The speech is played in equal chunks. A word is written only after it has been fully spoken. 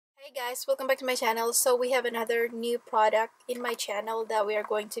Guys, welcome back to my channel. So we have another new product in my channel that we are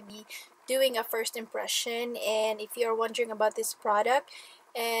going to be doing a first impression, and if you're wondering about this product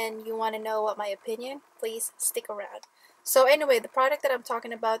and you want to know what my opinion, please stick around. So anyway, the product that I'm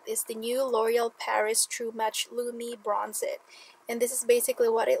talking about is the new L'Oreal Paris True Match Lumi Bronze It, and this is basically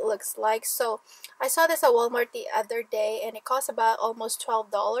what it looks like. So I saw this at Walmart the other day and it cost about almost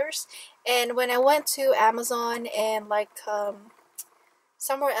 $12, and when I went to Amazon and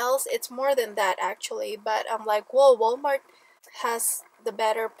somewhere else it's more than that actually, but I'm like, whoa, Walmart has the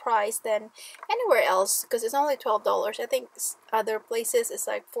better price than anywhere else because it's only $12. I think other places it's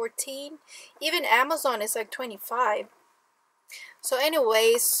like 14, even Amazon is like 25. So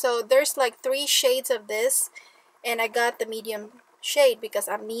anyway, so there's like 3 shades of this, and I got the medium shade because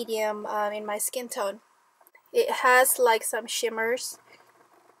I'm medium in my skin tone. It has like some shimmers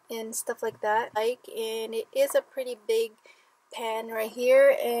and stuff like that, and it is a pretty big pan right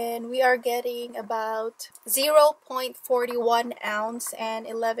here, and we are getting about 0.41 ounce and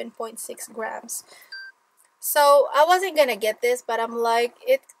 11.6 grams. So I wasn't gonna get this, but I'm like,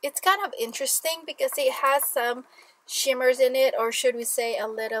 it's kind of interesting because it has some shimmers in it, or should we say a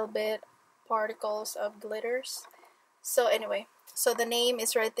little bit particles of glitters. So anyway, so the name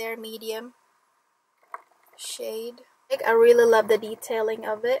is right there, medium shade. I really love the detailing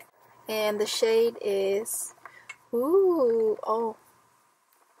of it, and the shade is oh,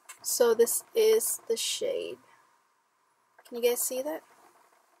 so this is the shade. Can you guys see that?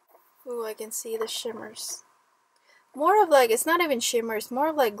 Ooh, I can see the shimmers. More of like, it's not even shimmers, more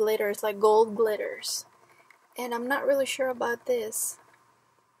of like glitters, like gold glitters. And I'm not really sure about this,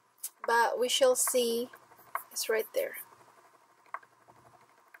 but we shall see. It's right there.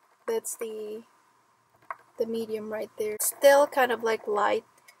 That's the medium right there. Still kind of like light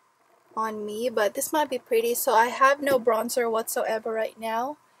on me, but this might be pretty. So I have no bronzer whatsoever right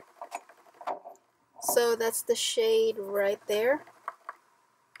now, so that's the shade right there.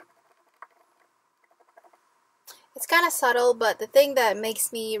 It's kind of subtle, but the thing that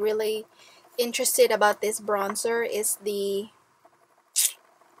makes me really interested about this bronzer is the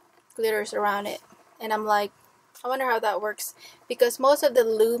glitters around it, and I'm like, I wonder how that works, because most of the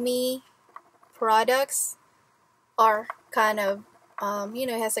Lumi products are kind of you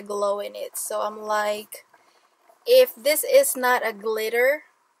know, it has a glow in it. So I'm like, if this is not a glitter,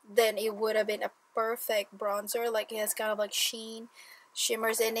 then it would have been a perfect bronzer. Like, it has kind of like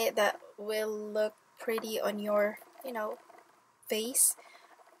shimmers in it that will look pretty on your, you know, face.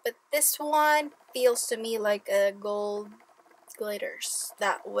 But this one feels to me like a gold glitters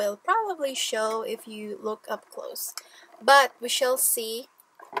that will probably show if you look up close, but we shall see.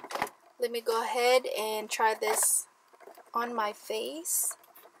 Let me go ahead and try this on my face.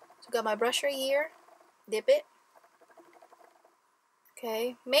 So got my brush right here, dip it.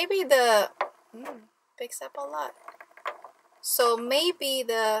 Okay, maybe the picks up a lot, so maybe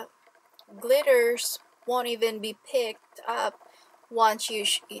the glitters won't even be picked up once you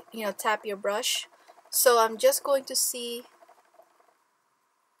tap your brush. So I'm just going to see.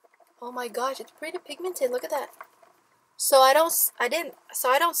 Oh my gosh, it's pretty pigmented, look at that. So I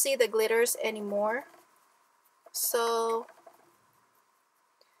don't see the glitters anymore. So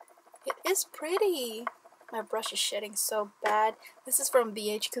it is pretty. My brush is shedding so bad. This is from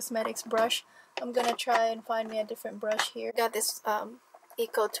BH Cosmetics brush. I'm gonna try and find me a different brush here. Got this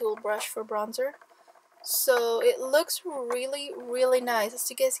Eco Tool brush for bronzer. So it looks really, really nice, as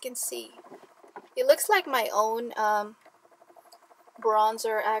you guys can see. It looks like my own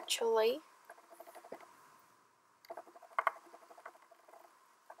bronzer actually.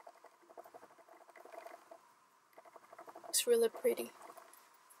 It's really pretty.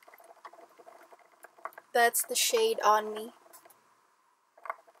 That's the shade on me.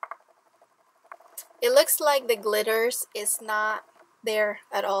 It looks like the glitters is not there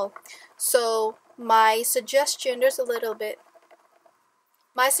at all. So my suggestion, there's a little bit.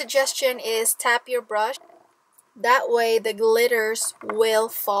 My suggestion is tap your brush. That way the glitters will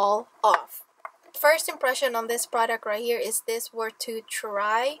fall off. First impression on this product right here, is this worth to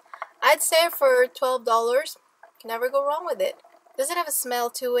try? I'd say for $12, can never go wrong with it. Doesn't have a smell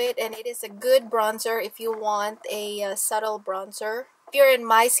to it, and it is a good bronzer if you want a subtle bronzer. If you're in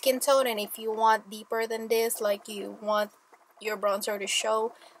my skin tone and if you want deeper than this, like you want your bronzer to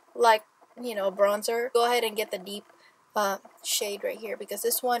show like, you know, bronzer, go ahead and get the deep shade right here, because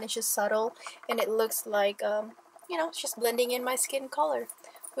this one is just subtle and it looks like you know, it's just blending in my skin color,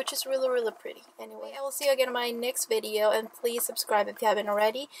 which is really, really pretty. Anyway, I will see you again in my next video, and please subscribe if you haven't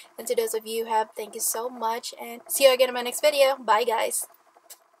already. And to those of you who have, thank you so much, and see you again in my next video. Bye guys.